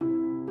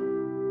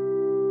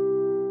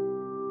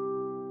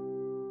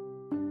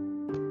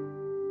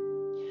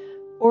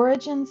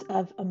Origins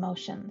of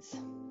emotions.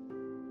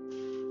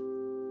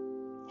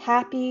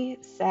 Happy,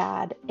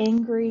 sad,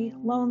 angry,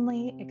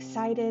 lonely,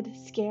 excited,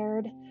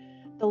 scared.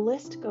 The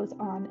list goes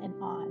on and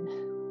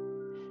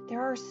on.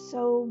 There are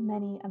so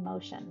many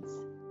emotions.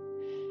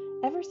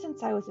 Ever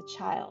since I was a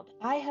child,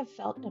 I have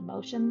felt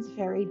emotions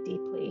very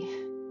deeply.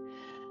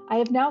 I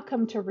have now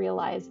come to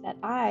realize that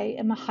I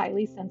am a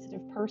highly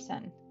sensitive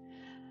person.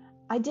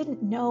 I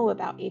didn't know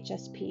about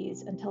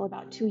HSPs until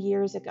about 2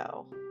 years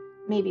ago,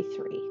 maybe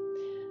 3.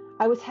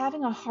 I was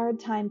having a hard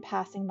time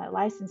passing my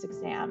license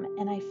exam,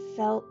 and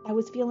I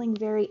was feeling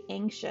very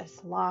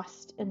anxious,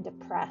 lost, and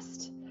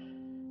depressed.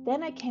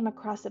 Then I came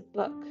across a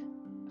book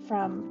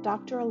from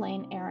Dr.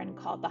 Elaine Aron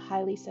called The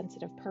Highly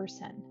Sensitive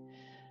Person.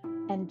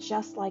 And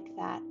just like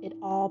that, it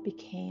all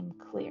became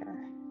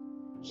clear.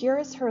 Here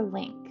is her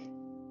link,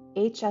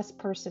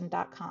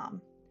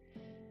 hsperson.com.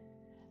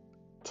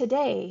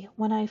 Today,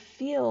 when I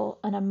feel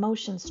an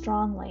emotion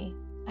strongly,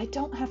 I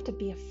don't have to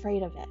be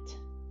afraid of it.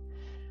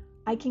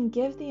 I can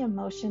give the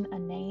emotion a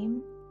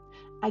name,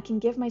 I can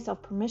give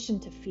myself permission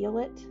to feel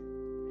it,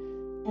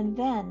 and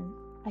then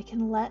I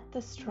can let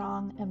the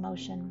strong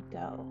emotion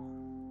go.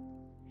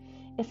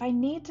 If I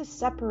need to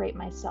separate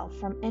myself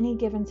from any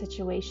given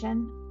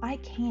situation, I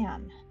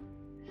can.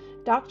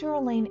 Dr.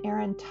 Elaine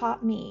Aron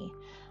taught me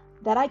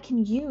that I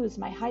can use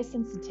my high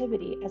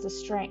sensitivity as a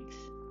strength.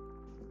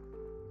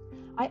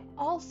 I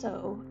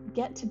also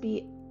get to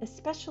be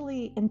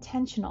especially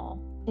intentional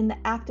in the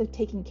act of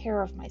taking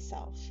care of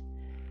myself.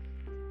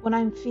 When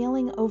I'm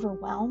feeling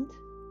overwhelmed,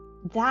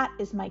 that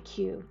is my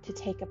cue to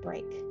take a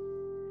break.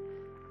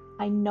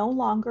 I no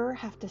longer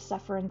have to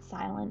suffer in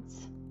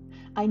silence.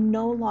 I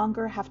no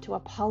longer have to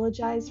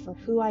apologize for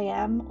who I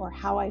am or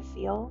how I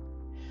feel.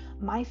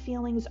 My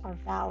feelings are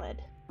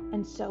valid,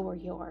 and so are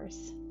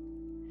yours.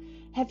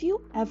 Have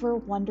you ever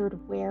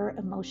wondered where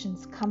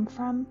emotions come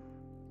from?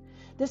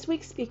 This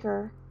week's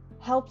speaker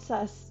helps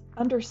us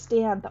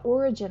understand the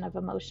origin of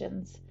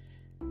emotions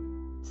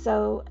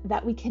so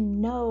that we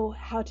can know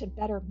how to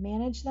better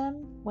manage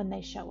them when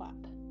they show up.